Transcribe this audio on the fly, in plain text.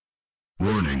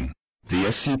Warning: the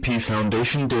SCP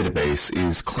Foundation database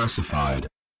is classified.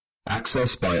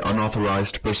 Access by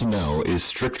unauthorized personnel is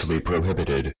strictly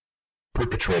prohibited.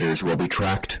 Perpetrators will be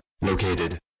tracked,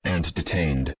 located, and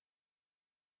detained.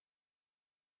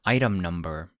 Item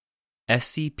Number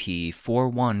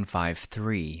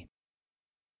SCP-4153.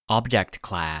 Object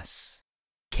Class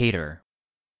Cater.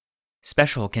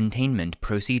 Special Containment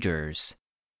Procedures.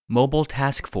 Mobile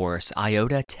Task Force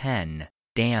Iota-10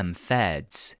 Dam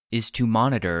Feds is to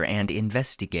monitor and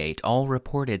investigate all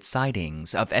reported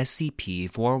sightings of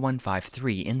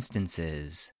SCP-4153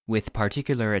 instances, with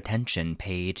particular attention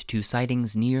paid to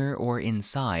sightings near or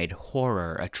inside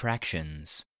horror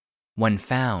attractions. When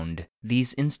found,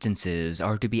 these instances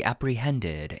are to be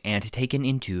apprehended and taken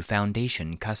into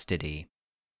Foundation custody.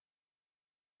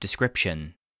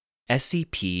 Description: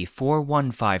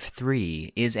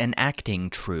 SCP-4153 is an acting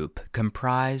troupe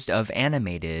comprised of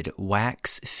animated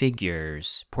wax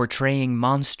figures portraying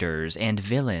monsters and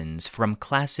villains from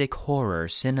classic horror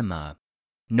cinema.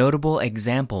 Notable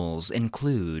examples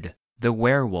include the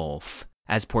werewolf,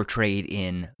 as portrayed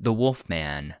in The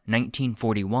Wolfman,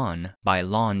 1941 by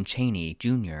Lon Chaney,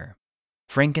 Jr.,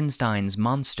 Frankenstein's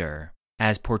monster,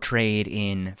 as portrayed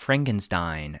in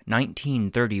Frankenstein,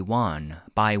 1931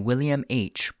 by William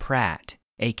H. Pratt,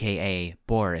 aka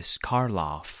Boris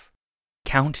Karloff,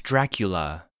 Count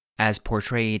Dracula, as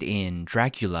portrayed in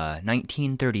Dracula,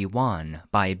 1931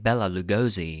 by Bela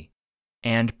Lugosi,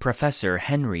 and Professor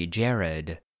Henry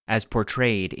Jared, as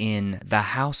portrayed in The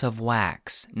House of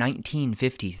Wax,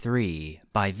 1953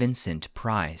 by Vincent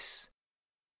Price.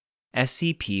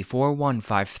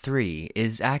 SCP-4153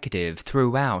 is active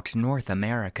throughout North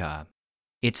America.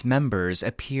 Its members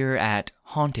appear at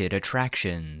haunted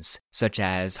attractions, such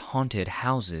as haunted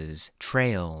houses,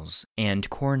 trails, and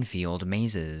cornfield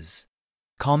mazes.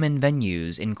 Common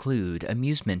venues include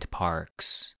amusement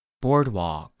parks,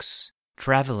 boardwalks,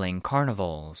 traveling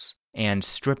carnivals, and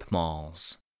strip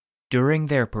malls. During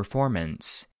their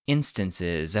performance,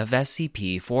 instances of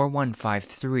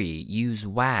SCP-4153 use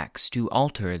wax to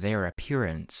alter their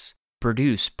appearance,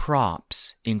 produce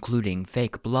props, including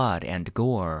fake blood and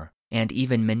gore, and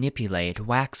even manipulate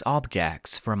wax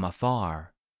objects from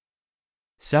afar.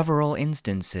 Several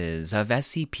instances of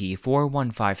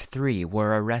SCP-4153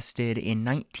 were arrested in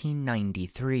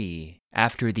 1993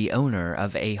 after the owner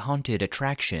of a haunted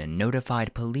attraction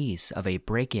notified police of a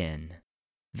break-in.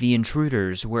 The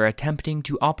intruders were attempting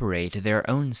to operate their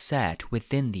own set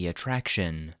within the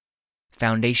attraction.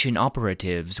 Foundation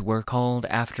operatives were called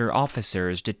after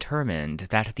officers determined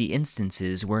that the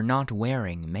instances were not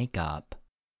wearing makeup.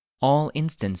 All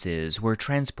instances were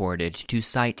transported to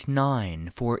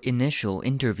SITE-9 for initial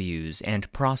interviews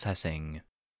and processing.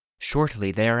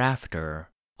 Shortly thereafter,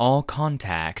 all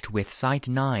contact with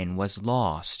SITE-9 was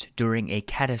lost during a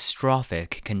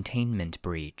catastrophic containment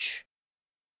breach.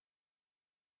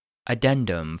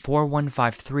 Addendum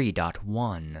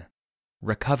 4153.1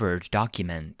 Recovered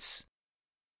Documents.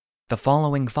 The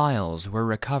following files were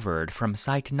recovered from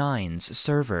SITE-9's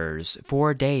servers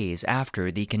 4 days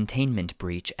after the containment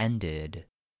breach ended.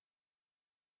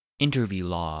 Interview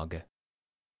Log.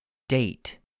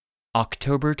 Date: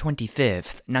 October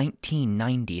 25,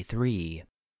 1993.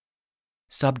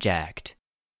 Subject: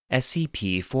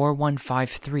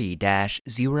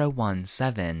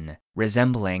 SCP-4153-017,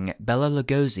 resembling Bela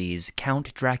Lugosi's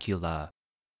Count Dracula.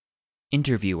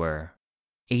 Interviewer: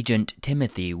 Agent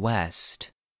Timothy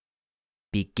West.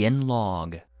 Begin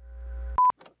log.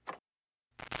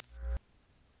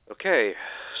 Okay,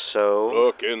 so...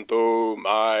 Look into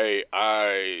my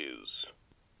eyes.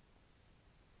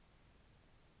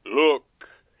 Look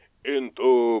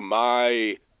into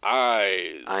my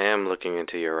eyes. I am looking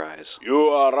into your eyes. You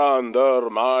are under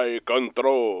my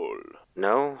control.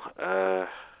 No,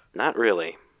 not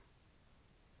really.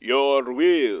 Your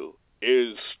will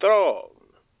is strong,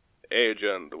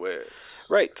 Agent West.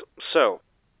 Right, so,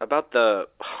 about the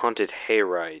haunted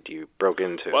hayride you broke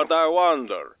into. But I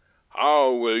wonder,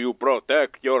 how will you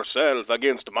protect yourself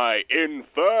against my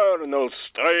infernal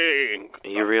strength?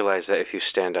 You realize that if you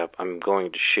stand up, I'm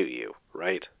going to shoot you,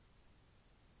 right?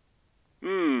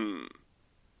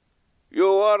 You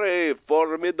are a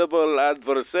formidable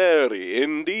adversary,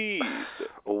 indeed.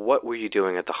 What were you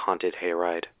doing at the haunted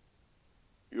hayride?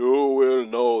 You will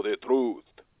know the truth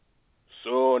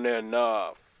soon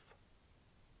enough.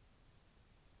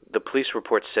 The police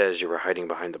report says you were hiding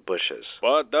behind the bushes.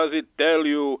 But does it tell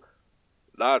you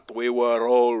that we were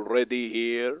already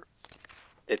here?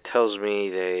 It tells me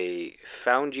they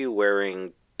found you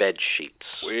wearing bed sheets.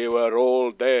 We were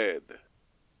all dead.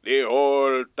 The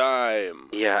whole time.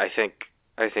 Yeah, I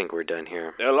think we're done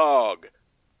here. The log.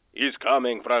 is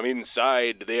coming from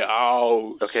inside the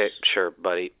house. Okay, sure,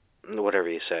 buddy. Whatever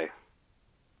you say.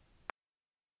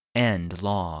 End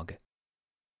log.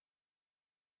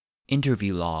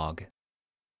 Interview log.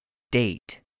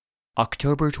 Date: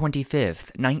 October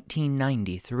 25th,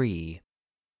 1993.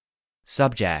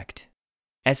 Subject: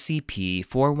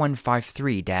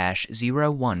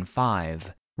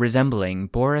 SCP-4153-015, resembling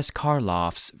Boris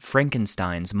Karloff's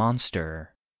Frankenstein's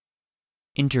monster.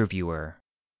 Interviewer: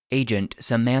 Agent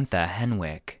Samantha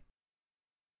Henwick.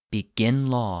 Begin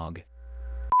log.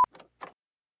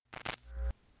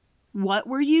 What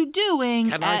were you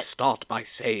doing Can I start by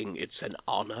saying it's an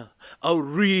honor? A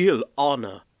real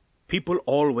honor. People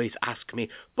always ask me,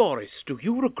 Boris, do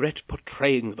you regret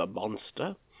portraying the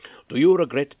monster? Do you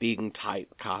regret being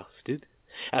typecasted?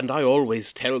 And I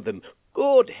always tell them,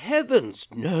 good heavens,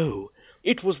 no.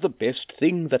 It was the best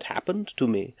thing that happened to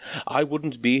me. I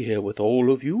wouldn't be here with all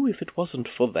of you if it wasn't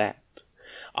for that.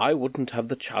 I wouldn't have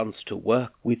the chance to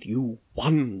work with you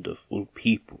wonderful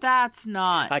people. That's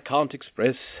not... I can't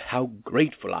express how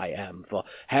grateful I am for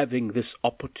having this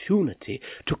opportunity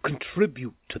to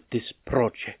contribute to this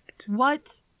project. What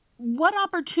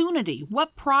opportunity?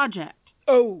 What project?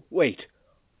 Oh, wait.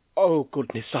 Oh,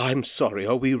 goodness, I'm sorry.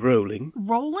 Are we rolling?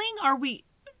 Rolling? Are we...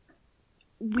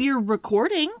 We're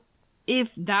recording, if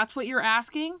that's what you're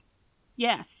asking.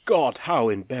 Yes. God, how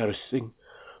embarrassing.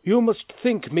 You must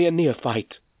think me a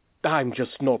neophyte. I'm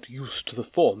just not used to the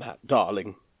format,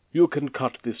 darling. You can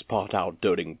cut this part out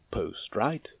during post,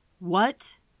 right? What?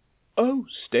 Oh,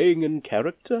 staying in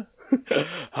character?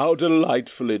 How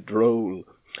delightfully droll.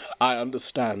 I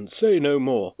understand. Say no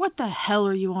more. What the hell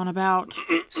are you on about?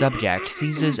 Subject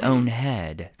seizes own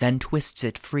head, then twists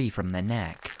it free from the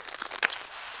neck.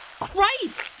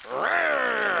 Christ!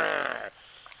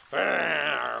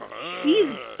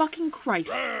 Jesus fucking Christ.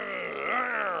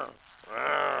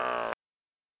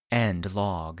 End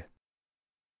log.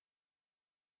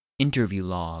 Interview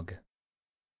log.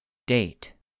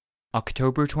 Date: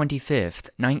 October 25th,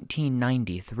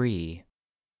 1993.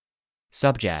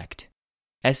 Subject: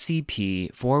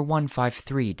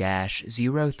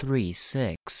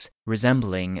 SCP-4153-036,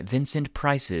 resembling Vincent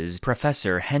Price's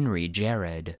Professor Henry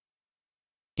Jared.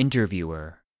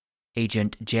 Interviewer: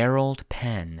 Agent Gerald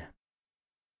Penn.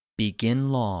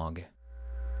 Begin log.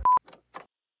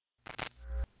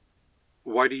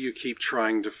 Why do you keep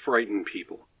trying to frighten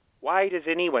people? Why does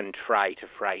anyone try to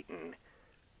frighten?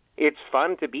 It's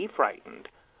fun to be frightened.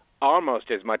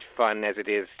 Almost as much fun as it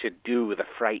is to do the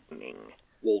frightening.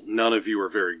 Well, none of you are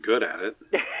very good at it.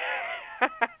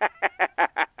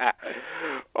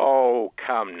 Oh,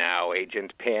 come now,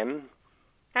 Agent Penn.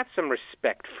 Have some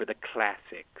respect for the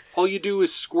classics. All you do is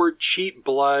squirt cheap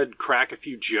blood, crack a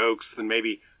few jokes, then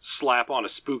maybe slap on a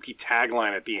spooky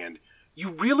tagline at the end. You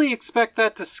really expect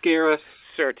that to scare us?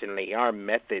 Certainly, our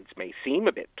methods may seem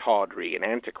a bit tawdry and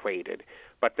antiquated,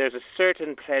 but there's a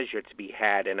certain pleasure to be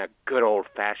had in a good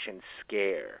old-fashioned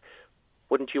scare.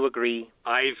 Wouldn't you agree?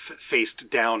 I've faced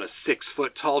down a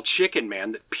 6-foot-tall chicken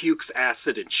man that pukes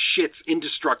acid and shits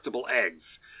indestructible eggs.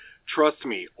 Trust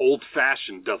me,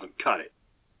 old-fashioned doesn't cut it.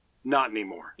 Not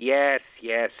anymore. Yes,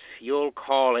 you'll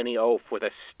call any oaf with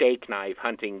a steak knife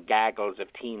hunting gaggles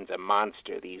of teens a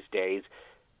monster these days.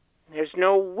 There's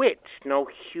no wit, no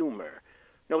humor,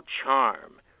 no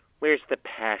charm. Where's the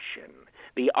passion,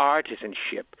 the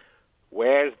artisanship?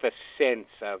 Where's the sense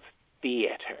of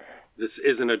theater? This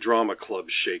isn't a drama club,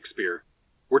 Shakespeare.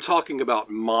 We're talking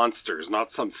about monsters,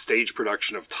 not some stage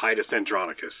production of Titus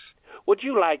Andronicus. Would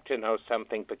you like to know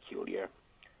something peculiar?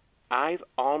 I've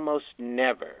almost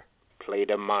never played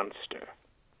a monster.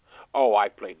 Oh,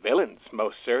 I've played villains,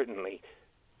 most certainly,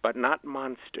 but not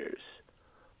monsters.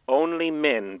 Only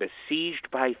men besieged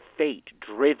by fate,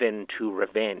 driven to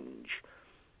revenge.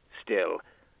 Still,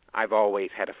 I've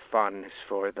always had a fondness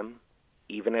for them.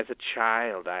 Even as a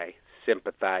child, I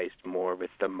sympathized more with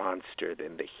the monster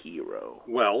than the hero.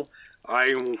 Well,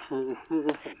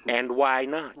 And why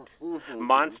not?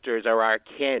 Monsters are our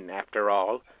kin, after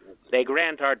all. They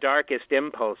grant our darkest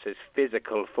impulses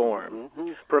physical form,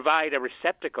 provide a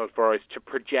receptacle for us to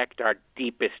project our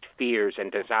deepest fears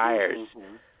and desires.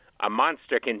 A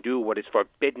monster can do what is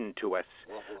forbidden to us.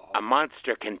 A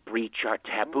monster can breach our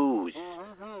taboos.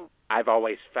 I've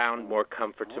always found more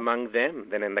comfort among them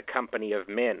than in the company of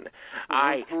men.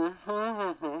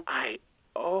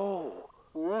 Oh,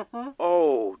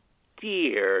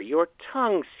 dear, your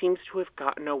tongue seems to have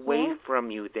gotten away from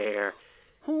you there.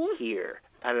 Here,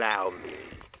 allow me.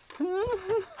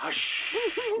 Hush,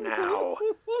 now.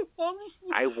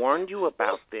 I warned you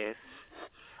about this.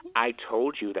 I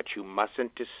told you that you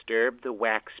mustn't disturb the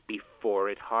wax before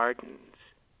it hardens.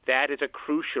 That is a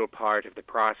crucial part of the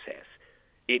process.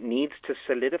 It needs to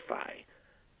solidify.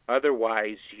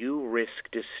 Otherwise, you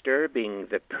risk disturbing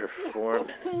the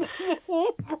performance.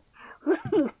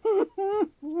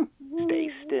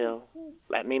 Stay still.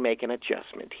 Let me make an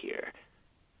adjustment here.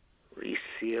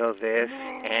 Reseal this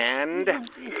and...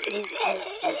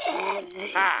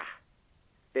 Ah!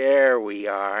 There we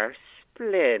are.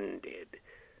 Splendid.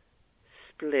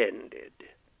 Splendid.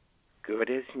 Good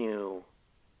as new.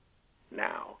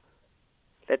 Now,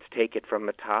 let's take it from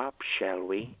the top, shall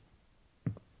we?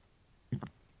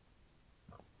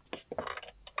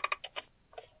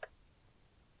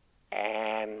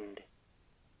 And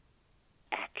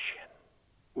action.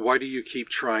 Why do you keep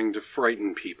trying to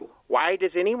frighten people? Why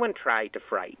does anyone try to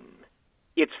frighten?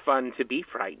 It's fun to be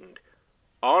frightened.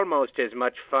 Almost as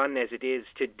much fun as it is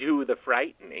to do the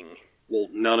frightening. Well,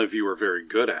 none of you are very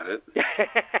good at it.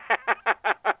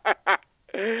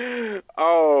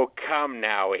 Oh, come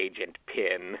now, Agent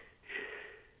Pin.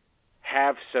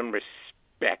 Have some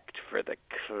respect for the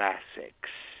classics.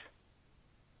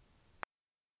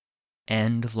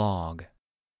 End log.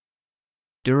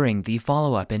 During the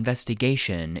follow-up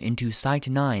investigation into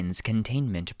SITE-9's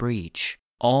containment breach,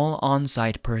 all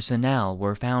on-site personnel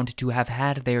were found to have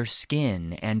had their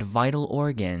skin and vital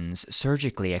organs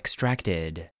surgically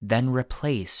extracted, then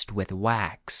replaced with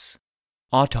wax.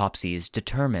 Autopsies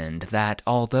determined that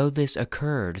although this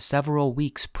occurred several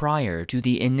weeks prior to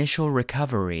the initial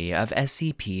recovery of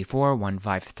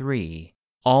SCP-4153,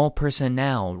 all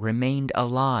personnel remained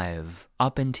alive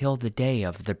up until the day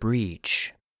of the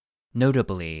breach.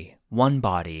 Notably, one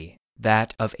body,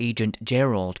 that of Agent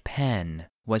Gerald Penn,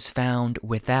 was found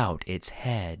without its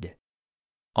head.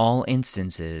 All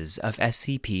instances of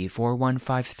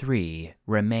SCP-4153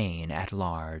 remain at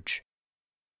large.